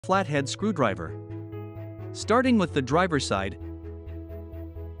Flathead screwdriver. Starting with the driver's side,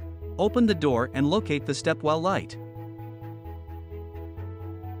 open the door and locate the Stepwell light.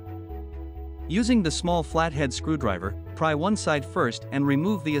 Using the small flathead screwdriver, pry one side first and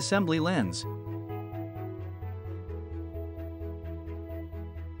remove the assembly lens.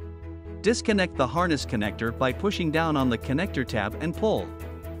 Disconnect the harness connector by pushing down on the connector tab and pull.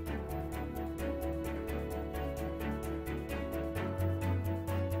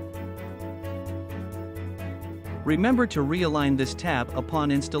 Remember to realign this tab upon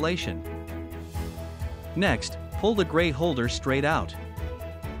installation. Next, pull the gray holder straight out.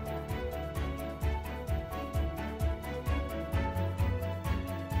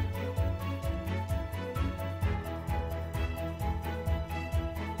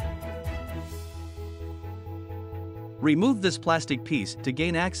 Remove this plastic piece to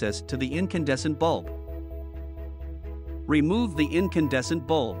gain access to the incandescent bulb. Remove the incandescent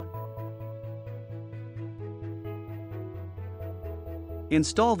bulb.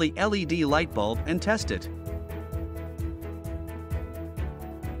 Install the LED light bulb and test it.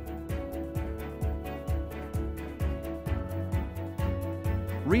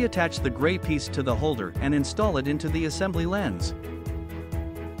 Reattach the gray piece to the holder and install it into the assembly lens.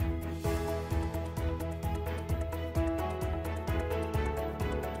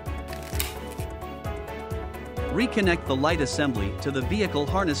 Reconnect the light assembly to the vehicle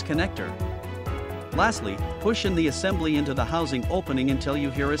harness connector. Lastly, push in the assembly into the housing opening until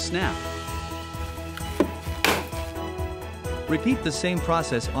you hear a snap. Repeat the same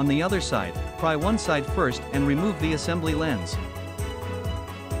process on the other side. Pry one side first and remove the assembly lens.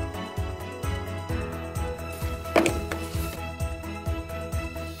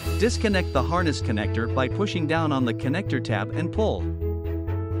 Disconnect the harness connector by pushing down on the connector tab and pull.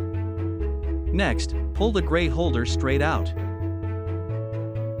 Next, pull the gray holder straight out.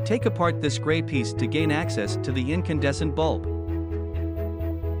 Take apart this gray piece to gain access to the incandescent bulb.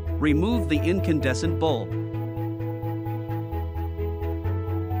 Remove the incandescent bulb.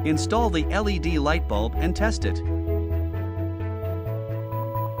 Install the LED light bulb and test it.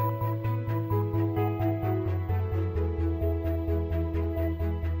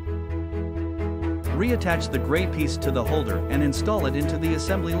 Reattach the gray piece to the holder and install it into the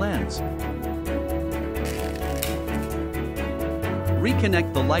assembly lens.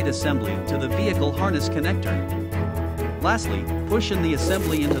 Reconnect the light assembly to the vehicle harness connector. Lastly, push in the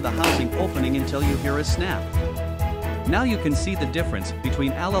assembly into the housing opening until you hear a snap. Now you can see the difference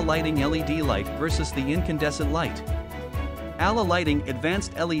between ALA Lighting LED light versus the incandescent light. ALA Lighting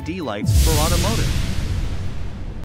advanced LED lights for automotive.